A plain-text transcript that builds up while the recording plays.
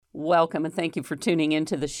Welcome and thank you for tuning in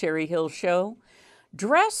to the Sherry Hill Show.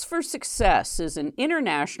 Dress for Success is an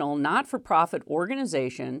international not-for-profit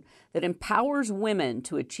organization that empowers women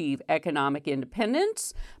to achieve economic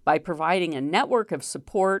independence by providing a network of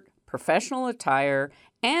support, professional attire,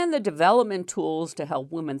 and the development tools to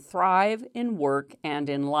help women thrive in work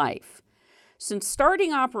and in life. Since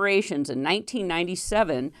starting operations in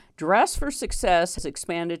 1997, Dress for Success has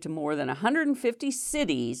expanded to more than 150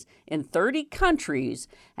 cities in 30 countries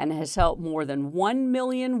and has helped more than 1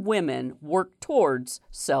 million women work towards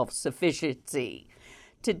self-sufficiency.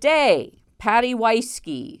 Today, Patty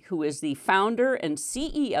Weiske, who is the founder and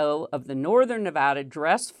CEO of the Northern Nevada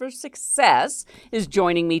Dress for Success, is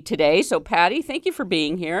joining me today. So, Patty, thank you for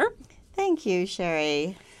being here. Thank you,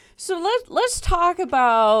 Sherry. So let's talk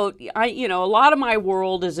about, a lot of my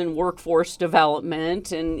world is in workforce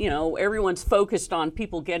development and, everyone's focused on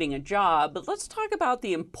people getting a job. But let's talk about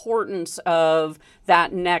the importance of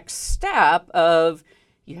that next step of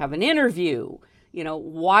you have an interview.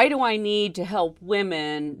 Why do I need to help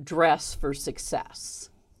women dress for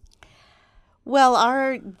success? Well,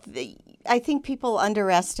 I think people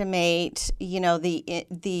underestimate,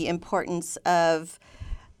 the importance of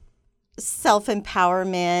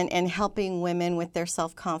self-empowerment and helping women with their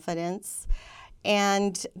self-confidence.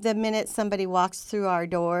 And the minute somebody walks through our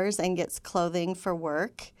doors and gets clothing for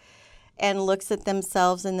work and looks at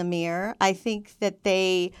themselves in the mirror, I think that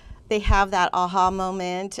they have that aha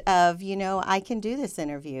moment of, I can do this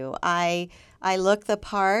interview. I look the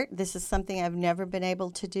part. This is something I've never been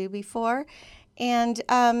able to do before. And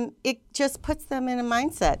it just puts them in a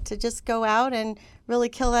mindset to just go out and really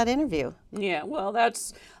kill that interview. Yeah, well,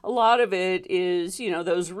 that's a lot of it is,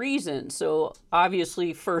 those reasons. So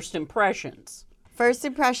obviously first impressions. First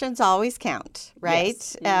impressions always count, right?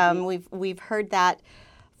 Yes. Mm-hmm. We've heard that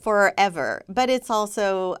forever, but it's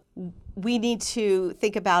also we need to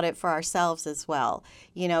think about it for ourselves as well.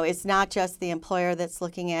 It's not just the employer that's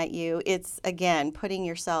looking at you. It's, again, putting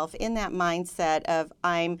yourself in that mindset of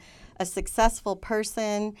I'm a successful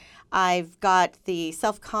person. I've got the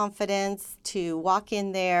self-confidence to walk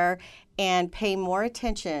in there and pay more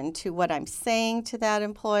attention to what I'm saying to that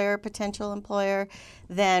employer, potential employer,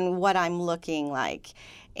 than what I'm looking like.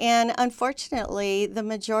 And unfortunately, the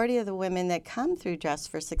majority of the women that come through Dress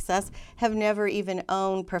for Success have never even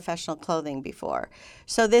owned professional clothing before.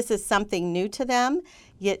 So this is something new to them.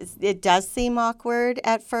 It does seem awkward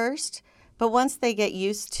at first, but once they get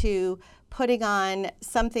used to putting on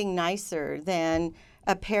something nicer than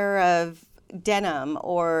a pair of denim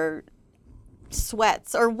or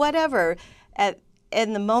sweats or whatever,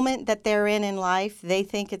 in the moment that they're in life, they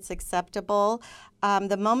think it's acceptable.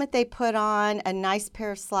 The moment they put on a nice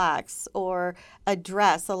pair of slacks or a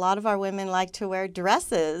dress, a lot of our women like to wear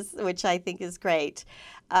dresses, which I think is great.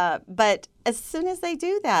 But as soon as they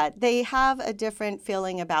do that, they have a different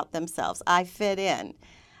feeling about themselves. I fit in.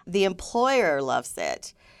 The employer loves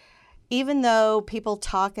it. Even though people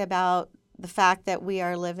talk about the fact that we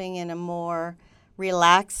are living in a more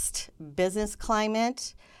relaxed business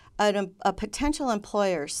climate, a potential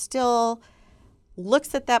employer still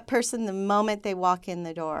looks at that person the moment they walk in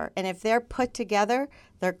the door. And if they're put together,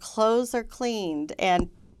 their clothes are cleaned and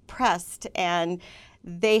pressed, and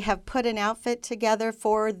they have put an outfit together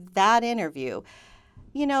for that interview,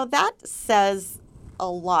 that says a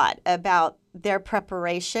lot about their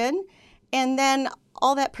preparation. And then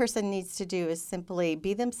all that person needs to do is simply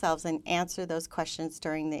be themselves and answer those questions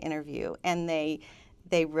during the interview, and they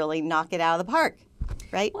really knock it out of the park,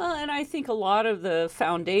 right? Well, and I think a lot of the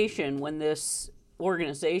foundation when this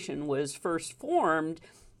organization was first formed,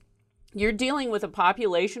 you're dealing with a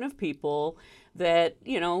population of people that,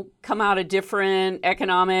 come out of different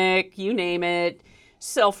economic, you name it,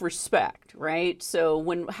 self-respect, right?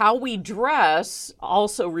 So how we dress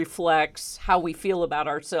also reflects how we feel about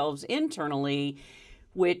ourselves internally,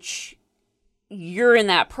 which you're in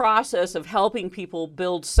that process of helping people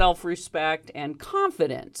build self-respect and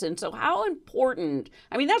confidence. And so how important,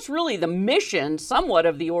 that's really the mission somewhat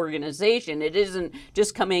of the organization. It isn't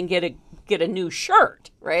just come in, get a new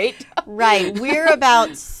shirt, right? Right. We're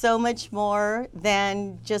about so much more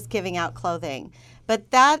than just giving out clothing. But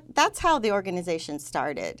that's how the organization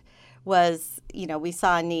started. Was, we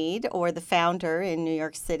saw a need, or the founder in New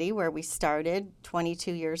York City, where we started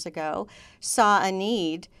 22 years ago, saw a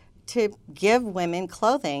need to give women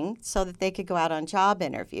clothing so that they could go out on job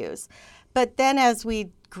interviews. But then as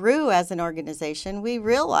we grew as an organization, we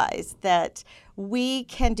realized that we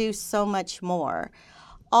can do so much more.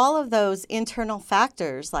 All of those internal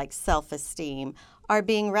factors like self-esteem are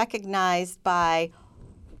being recognized by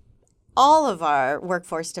all of our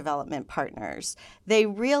workforce development partners. They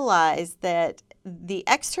realize that the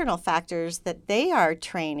external factors that they are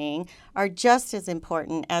training are just as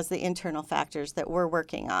important as the internal factors that we're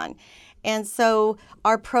working on. And so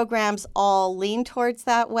our programs all lean towards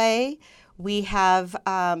that way. We have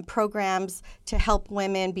programs to help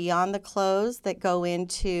women beyond the clothes that go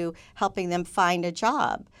into helping them find a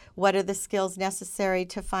job. What are the skills necessary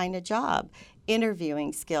to find a job?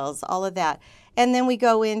 Interviewing skills, all of that. And then we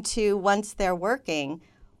go into, once they're working,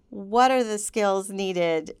 what are the skills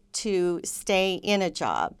needed to stay in a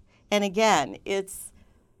job? And again, it's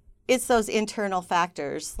those internal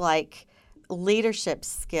factors like leadership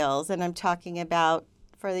skills, and I'm talking about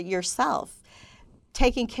for yourself,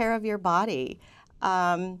 taking care of your body.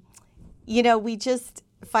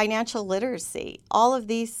 Financial literacy. All of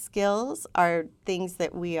these skills are things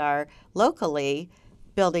that we are locally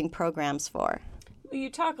building programs for. You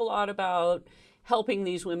talk a lot about helping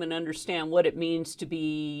these women understand what it means to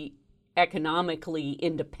be economically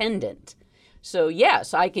independent. So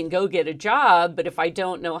yes, I can go get a job, but if I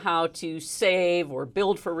don't know how to save or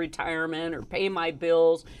build for retirement or pay my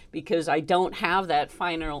bills because I don't have that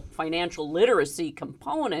financial literacy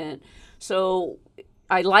component. So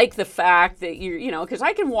I like the fact that because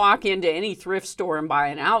I can walk into any thrift store and buy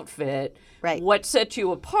an outfit. Right. What sets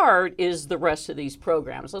you apart is the rest of these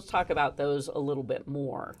programs. Let's talk about those a little bit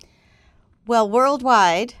more. Well,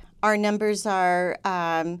 worldwide, our numbers are,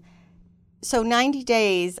 90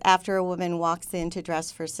 days after a woman walks in to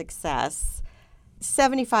Dress for Success,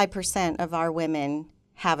 75% of our women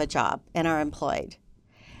have a job and are employed.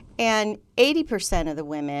 And 80% of the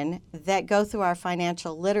women that go through our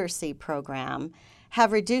financial literacy program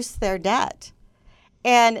have reduced their debt.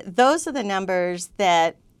 And those are the numbers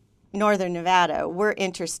that Northern Nevada we're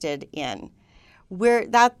interested in.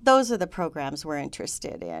 Those are the programs we're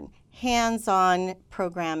interested in. Hands-on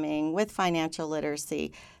programming with financial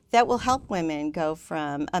literacy that will help women go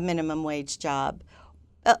from a minimum wage job.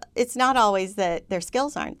 It's not always that their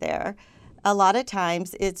skills aren't there. A lot of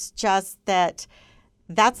times it's just that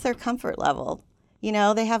that's their comfort level.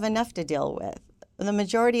 They have enough to deal with. The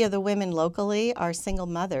majority of the women locally are single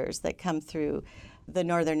mothers that come through the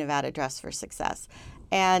Northern Nevada Dress for Success.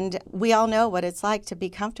 And we all know what it's like to be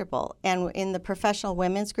comfortable. And in the Professional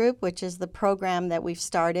Women's Group, which is the program that we've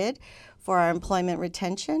started for our employment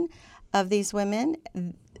retention of these women,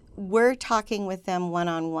 we're talking with them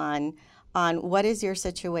one-on-one on what is your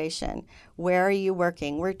situation, where are you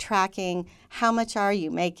working. We're tracking how much are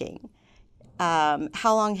you making, how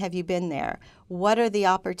long have you been there, what are the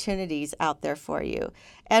opportunities out there for you.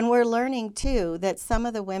 And we're learning too that some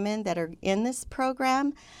of the women that are in this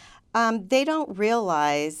program, they don't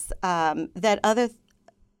realize that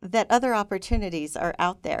other opportunities are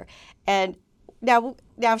out there. And now,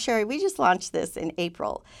 Sherry, we just launched this in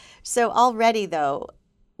April. So already, though,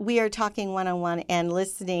 we are talking one-on-one and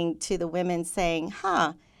listening to the women saying,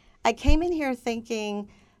 I came in here thinking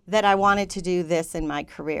that I wanted to do this in my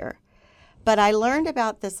career. But I learned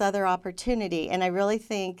about this other opportunity, and I really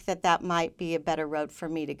think that might be a better road for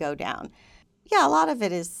me to go down. Yeah, a lot of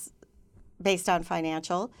it is based on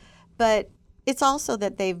financial, but it's also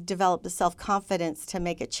that they've developed the self-confidence to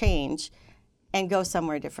make a change and go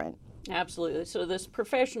somewhere different. Absolutely. So this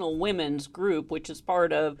Professional Women's Group, which is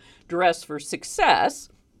part of Dress for Success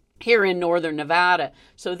here in Northern Nevada.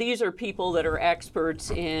 So these are people that are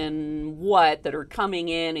experts in that are coming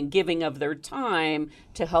in and giving of their time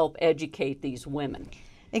to help educate these women.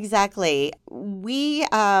 Exactly. We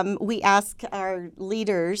ask our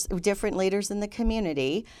leaders, different leaders in the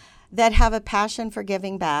community that have a passion for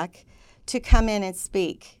giving back to come in and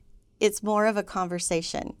speak. It's more of a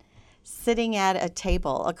conversation, sitting at a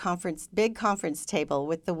table, big conference table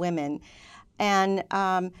with the women, and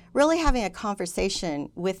really having a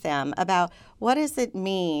conversation with them about what does it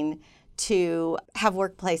mean to have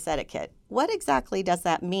workplace etiquette? What exactly does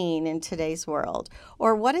that mean in today's world?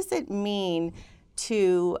 Or what does it mean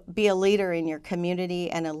to be a leader in your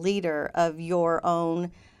community and a leader of your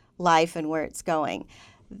own life and where it's going?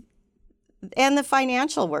 And the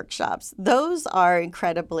financial workshops, those are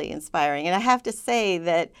incredibly inspiring. And I have to say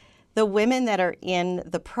that the women that are in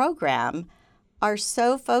the program are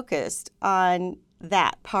so focused on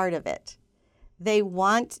that part of it. They've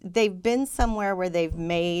been somewhere where they've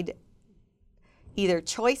made either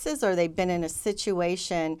choices or they've been in a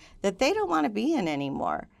situation that they don't want to be in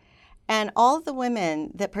anymore. And all of the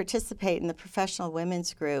women that participate in the Professional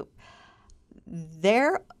Women's Group,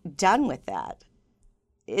 they're done with that.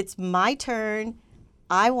 It's my turn.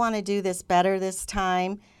 I want to do this better this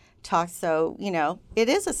time. So, it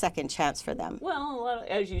is a second chance for them. Well,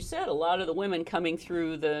 as you said, a lot of the women coming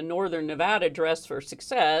through the Northern Nevada Dress for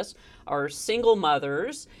Success are single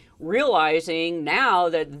mothers realizing now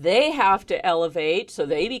that they have to elevate so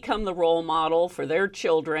they become the role model for their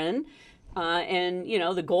children. And,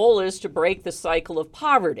 the goal is to break the cycle of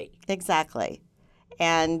poverty. Exactly.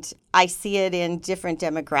 And I see it in different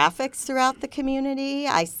demographics throughout the community.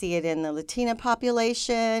 I see it in the Latina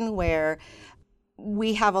population, where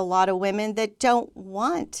we have a lot of women that don't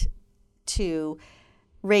want to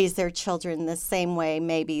raise their children the same way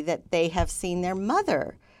maybe that they have seen their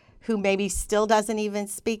mother, who maybe still doesn't even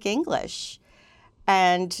speak English,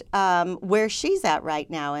 and where she's at right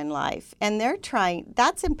now in life. And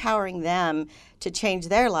that's empowering them to change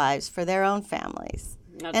their lives for their own families.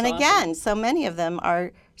 That's and awesome. Again, so many of them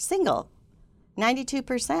are single.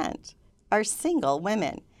 92% are single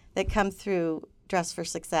women that come through Dress for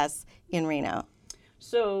Success in Reno.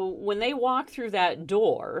 So when they walk through that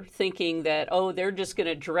door thinking that, they're just going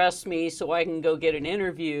to dress me so I can go get an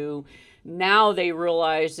interview, now they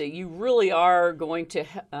realize that you really are going to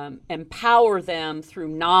empower them through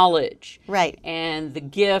knowledge. Right. And the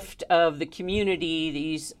gift of the community,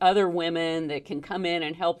 these other women that can come in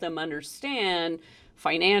and help them understand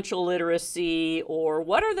financial literacy, or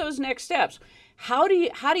what are those next steps? How do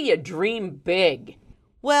you dream big?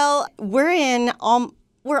 Well, we're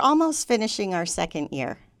almost finishing our second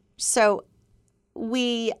year. So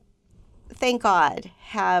we, thank God,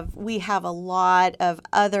 we have a lot of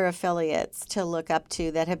other affiliates to look up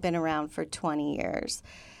to that have been around for 20 years.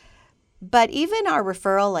 But even our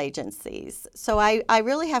referral agencies, so I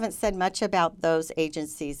really haven't said much about those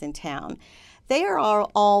agencies in town. They are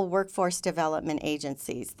all workforce development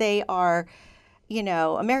agencies. They are,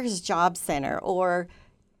 America's Job Center or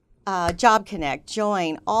Job Connect,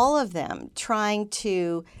 Join, all of them trying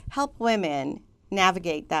to help women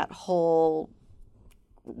navigate that whole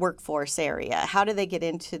workforce area. How do they get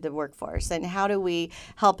into the workforce, and how do we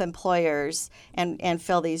help employers and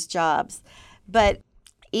fill these jobs? But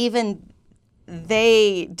even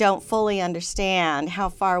they don't fully understand how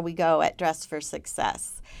far we go at Dress for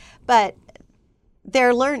Success. But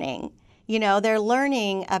they're learning. They're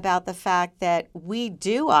learning about the fact that we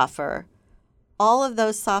do offer all of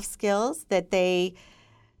those soft skills that they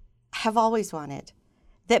have always wanted,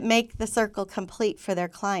 that make the circle complete for their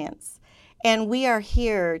clients. And we are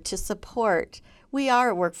here to support. We are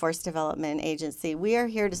a workforce development agency. We are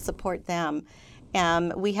here to support them.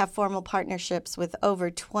 We have formal partnerships with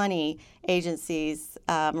over 20 agencies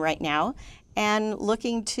right now, and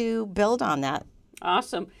looking to build on that.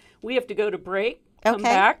 Awesome. We have to go to break. Come Okay.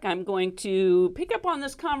 back. I'm going to pick up on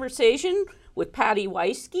this conversation with Patty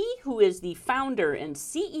Weiske, who is the founder and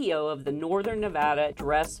CEO of the Northern Nevada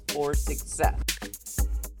Dress for Success.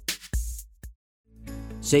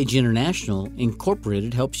 Sage International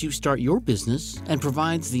Incorporated helps you start your business and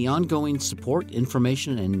provides the ongoing support,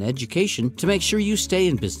 information, and education to make sure you stay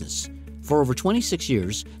in business. For over 26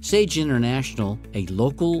 years, Sage International, a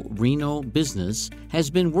local Reno business,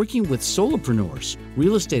 has been working with solopreneurs,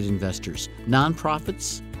 real estate investors,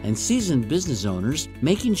 nonprofits, and seasoned business owners,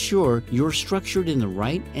 making sure you're structured in the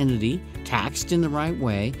right entity, taxed in the right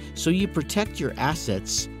way, so you protect your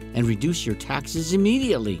assets and reduce your taxes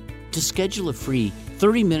immediately. To schedule a free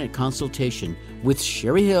 30-minute consultation with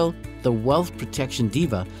Sherry Hill, the Wealth Protection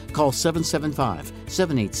Diva, call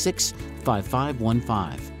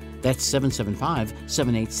 775-786-5515. That's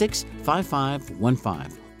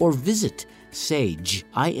 775-786-5515. Or visit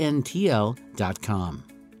sageintl.com.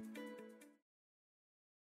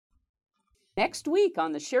 Next week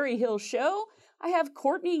on the Sherry Hill Show, I have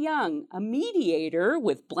Courtney Young, a mediator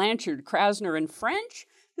with Blanchard, Krasner, and French,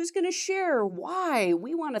 who's going to share why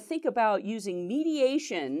we want to think about using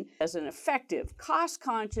mediation as an effective,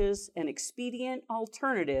 cost-conscious, and expedient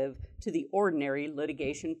alternative to the ordinary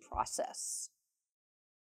litigation process.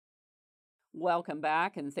 Welcome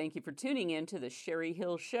back, and thank you for tuning in to the Sherry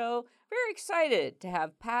Hill Show. Very excited to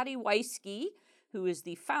have Patty Weiske, who is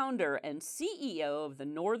the founder and CEO of the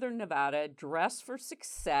Northern Nevada Dress for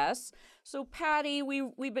Success. So, Patty,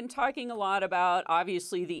 we've been talking a lot about,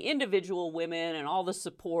 obviously, the individual women and all the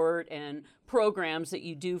support and programs that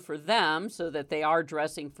you do for them so that they are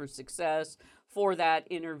dressing for success for that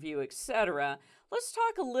interview, etc. Let's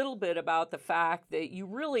talk a little bit about the fact that you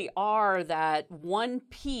really are that one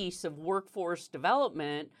piece of workforce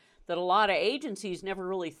development that a lot of agencies never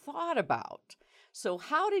really thought about. So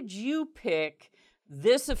how did you pick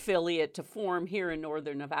this affiliate to form here in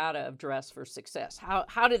Northern Nevada of Dress for Success?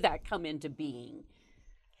 How did that come into being?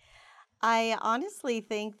 I honestly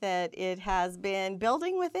think that it has been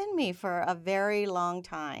building within me for a very long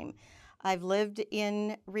time. I've lived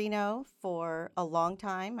in Reno for a long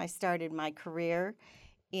time. I started my career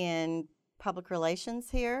in public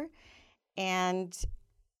relations here. And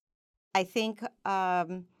I think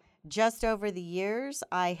just over the years,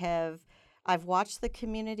 I've watched the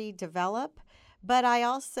community develop, but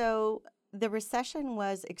the recession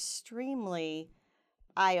was extremely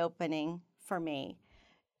eye-opening for me,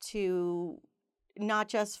 to not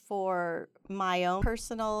just for my own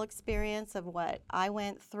personal experience of what I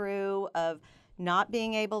went through, of not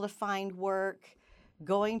being able to find work,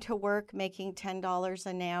 going to work making $10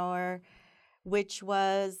 an hour, which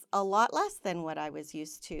was a lot less than what I was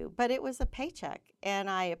used to, but it was a paycheck, and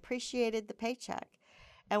I appreciated the paycheck.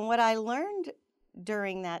 And what I learned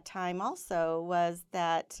during that time also was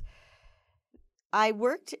that I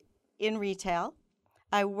worked in retail.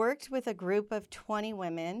 I worked with a group of 20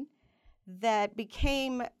 women that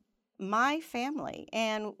became my family.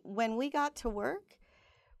 And when we got to work,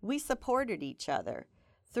 we supported each other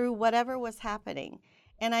through whatever was happening.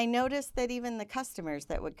 And I noticed that even the customers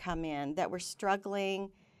that would come in that were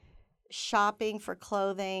struggling, shopping for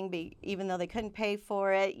clothing, even though they couldn't pay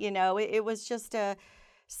for it, it was just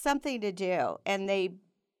something to do. And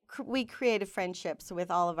we created friendships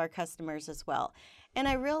with all of our customers as well. And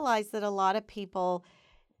I realized that a lot of people,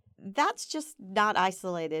 that's just not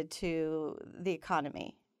isolated to the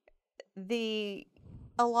economy. A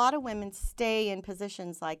lot of women stay in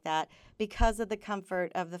positions like that because of the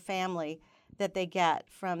comfort of the family that they get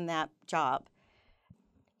from that job.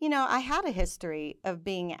 I had a history of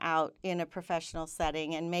being out in a professional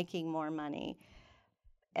setting and making more money.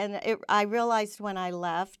 And I realized when I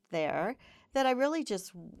left there that I really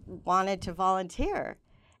just wanted to volunteer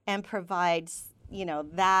and provide,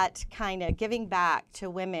 that kind of giving back to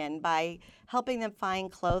women by helping them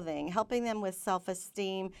find clothing, helping them with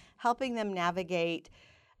self-esteem, helping them navigate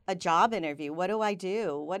a job interview. What do I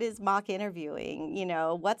do? What is mock interviewing?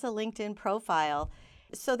 What's a LinkedIn profile?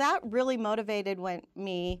 So that really motivated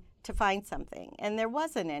me to find something. And there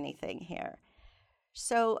wasn't anything here.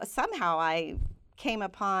 So somehow I came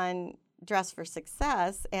upon Dress for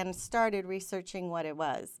Success and started researching what it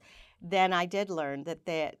was. Then I did learn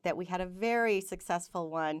that we had a very successful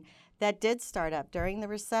one that did start up during the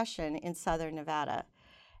recession in Southern Nevada.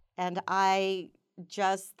 And I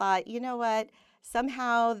just thought, you know what?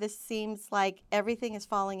 Somehow this seems like everything is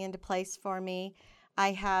falling into place for me.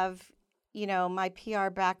 I have, my PR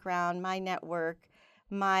background, my network,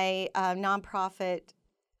 my nonprofit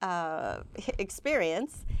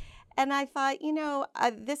experience. And I thought,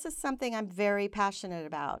 this is something I'm very passionate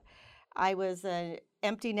about. I was an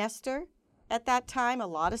empty nester at that time. A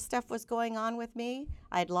lot of stuff was going on with me.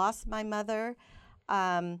 I'd lost my mother.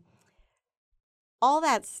 All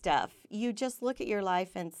that stuff, you just look at your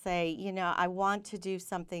life and say, I want to do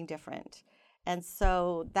something different. And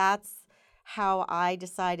so that's how I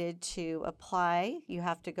decided to apply. You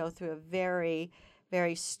have to go through a very,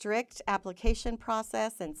 very strict application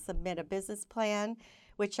process and submit a business plan,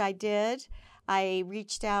 which I did. I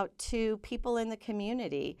reached out to people in the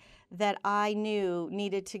community that I knew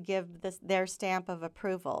needed to give their stamp of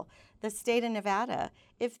approval. The state of Nevada,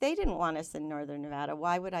 if they didn't want us in Northern Nevada,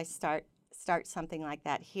 why would I start something like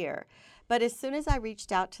that here? But as soon as I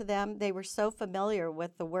reached out to them, they were so familiar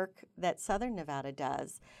with the work that Southern Nevada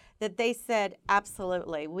does that they said,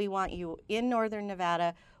 absolutely, we want you in Northern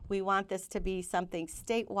Nevada. We want this to be something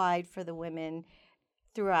statewide for the women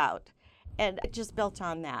throughout. And it just built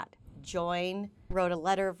on that. Join wrote a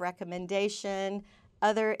letter of recommendation.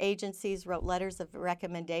 Other agencies wrote letters of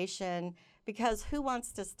recommendation, because who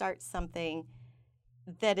wants to start something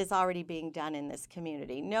that is already being done in this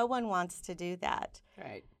community? No one wants to do that.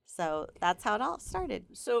 Right. So that's how it all started.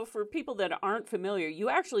 So for people that aren't familiar, you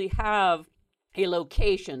actually have a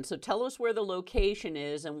location. So tell us where the location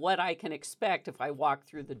is and what I can expect if I walk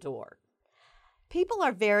through the door. People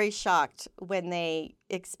are very shocked when they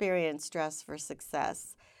experience Dress for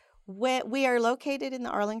Success. We are located in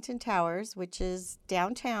the Arlington Towers, which is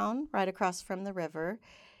downtown, right across from the river.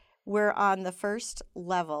 We're on the first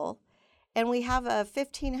level, and we have a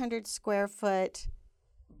 1,500 square foot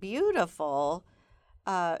beautiful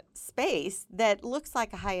space that looks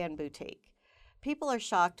like a high-end boutique. People are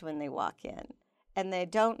shocked when they walk in, and they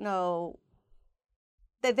don't know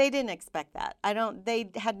that they didn't expect that.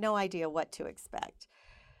 They had no idea what to expect.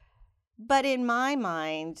 But in my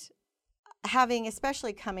mind,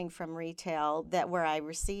 especially coming from retail, where I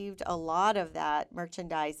received a lot of that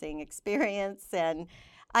merchandising experience, and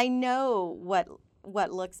I know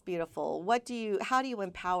what looks beautiful. How do you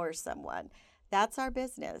empower someone? That's our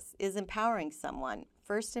business, is empowering someone.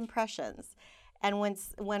 First impressions. And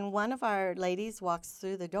when one of our ladies walks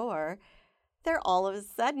through the door, they're all of a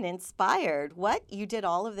sudden inspired. What? You did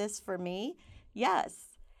all of this for me?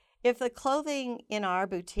 Yes. If the clothing in our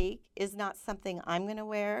boutique is not something I'm going to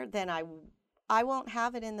wear, then I won't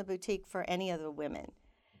have it in the boutique for any of the women,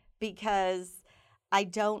 because I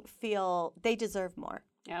don't feel they deserve more.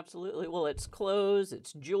 Absolutely. Well, it's clothes,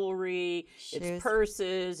 it's jewelry, Shoes. it's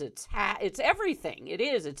purses, it's it's everything. It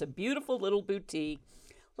is. It's a beautiful little boutique.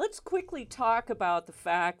 Let's quickly talk about the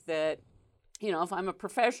fact that, you know, if I'm a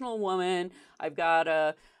professional woman, I've got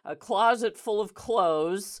a closet full of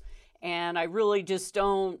clothes, and I really just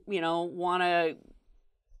don't, you know, want to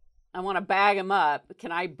bag them up.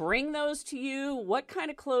 Can I bring those to you? What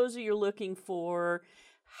kind of clothes are you looking for?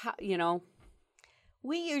 How, you know?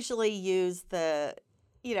 We usually use 5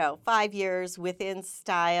 years within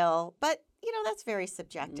style, but, that's very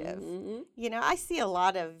subjective. Mm-hmm. I see a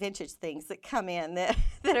lot of vintage things that come in that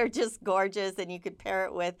are just gorgeous, and you could pair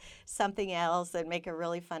it with something else and make a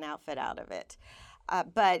really fun outfit out of it.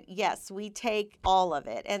 But yes, we take all of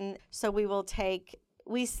it. And so we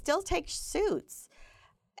still take suits.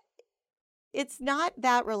 It's not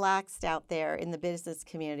that relaxed out there in the business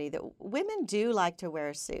community that women do like to wear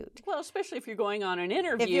a suit. Well, especially if you're going on an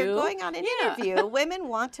interview. If you're going on an interview, women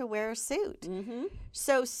want to wear a suit. Mm-hmm.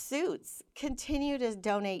 So suits, continue to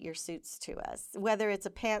donate your suits to us. Whether it's a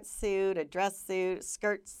pantsuit, a dress suit, a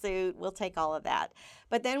skirt suit, we'll take all of that.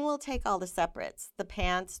 But then we'll take all the separates, the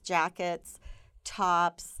pants, jackets,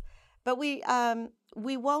 tops. But we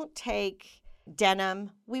won't take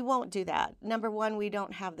denim. We won't do that. Number one, we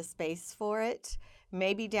don't have the space for it.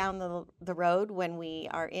 Maybe down the road when we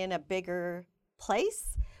are in a bigger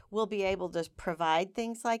place, we'll be able to provide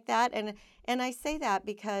things like that. And I say that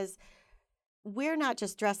because we're not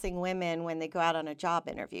just dressing women when they go out on a job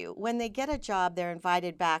interview. When they get a job, they're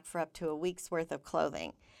invited back for up to a week's worth of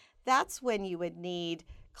clothing. That's when you would need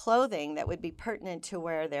clothing that would be pertinent to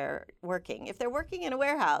where they're working. If they're working in a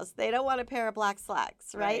warehouse, they don't want a pair of black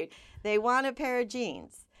slacks, right? They want a pair of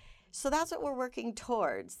jeans. So that's what we're working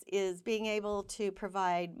towards, is being able to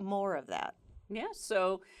provide more of that. Yeah,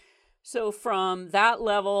 so from that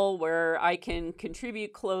level where I can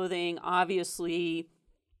contribute clothing, obviously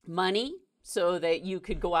money, so that you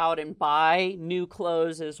could go out and buy new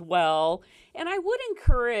clothes as well. And I would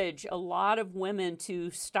encourage a lot of women to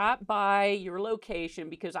stop by your location,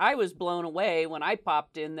 because I was blown away when I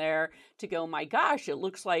popped in there to go, my gosh, it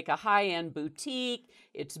looks like a high-end boutique.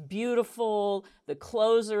 It's beautiful. The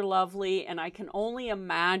clothes are lovely. And I can only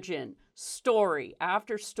imagine story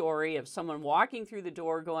after story of someone walking through the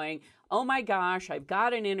door going, oh my gosh, I've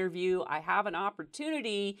got an interview. I have an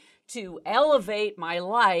opportunity to elevate my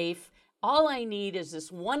life. All I need is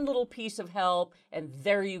this one little piece of help, and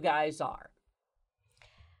there you guys are.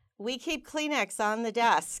 We keep Kleenex on the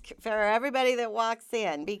desk for everybody that walks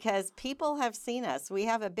in, because people have seen us. We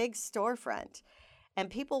have a big storefront,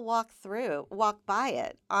 and people walk by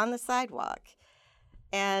it on the sidewalk.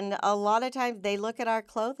 And a lot of times they look at our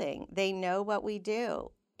clothing. They know what we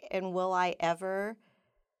do. And will I ever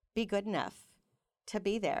be good enough to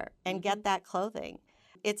be there and get that clothing?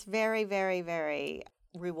 It's very, very, very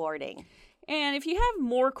rewarding. And if you have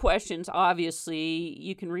more questions, obviously,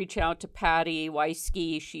 you can reach out to Patty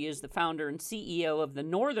Weiske. She is the founder and CEO of the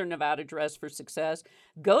Northern Nevada Dress for Success.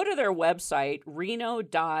 Go to their website,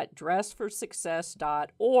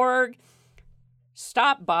 reno.dressforsuccess.org.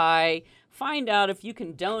 Stop by, find out if you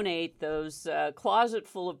can donate those closet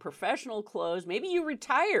full of professional clothes. Maybe you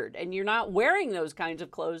retired and you're not wearing those kinds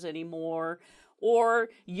of clothes anymore. Or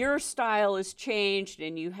your style has changed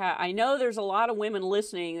and I know there's a lot of women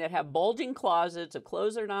listening that have bulging closets of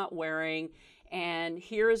clothes they're not wearing, and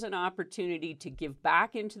here is an opportunity to give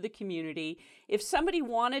back into the community. If somebody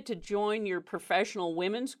wanted to join your professional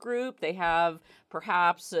women's group, they have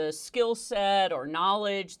perhaps a skill set or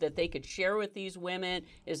knowledge that they could share with these women.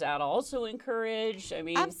 Is that also encouraged? I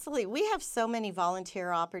mean, absolutely. We have so many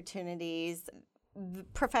volunteer opportunities. The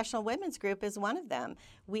professional women's group is one of them.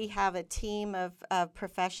 We have a team of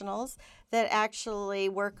professionals that actually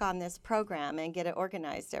work on this program and get it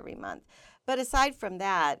organized every month. But aside from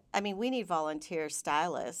that, I mean, we need volunteer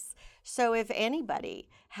stylists. So if anybody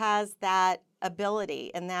has that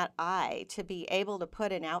ability and that eye to be able to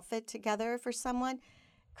put an outfit together for someone,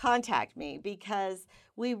 contact me, because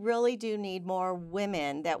we really do need more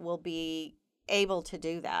women that will be able to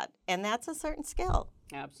do that. And that's a certain skill.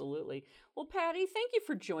 Absolutely. Well, Patty, thank you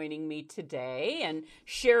for joining me today and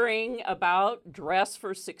sharing about Dress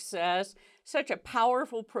for Success. Such a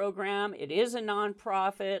powerful program. It is a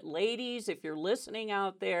nonprofit. Ladies, if you're listening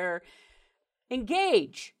out there,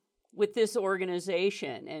 engage with this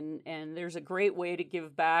organization. And there's a great way to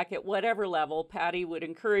give back at whatever level. Patty would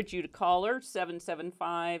encourage you to call her,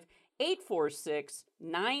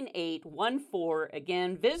 775-846-9814.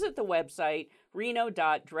 Again, visit the website,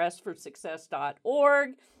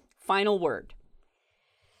 reno.dressforsuccess.org. Final word.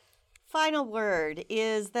 final word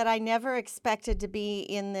is that I never expected to be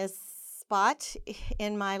in this spot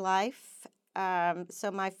in my life.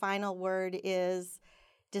 So my final word is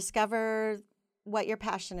discover what you're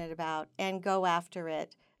passionate about and go after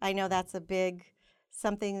it. I know that's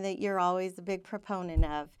something that you're always a big proponent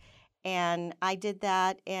of. And I did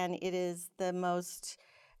that, and it is the most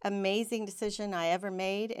amazing decision I ever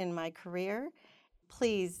made in my career.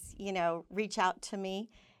 Please, reach out to me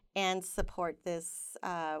and support this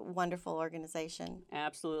wonderful organization.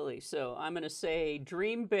 Absolutely. So I'm going to say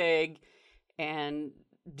dream big and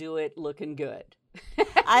do it looking good.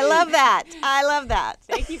 I love that.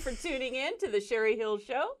 Thank you for tuning in to the Sherry Hill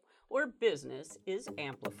Show, where business is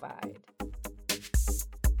amplified.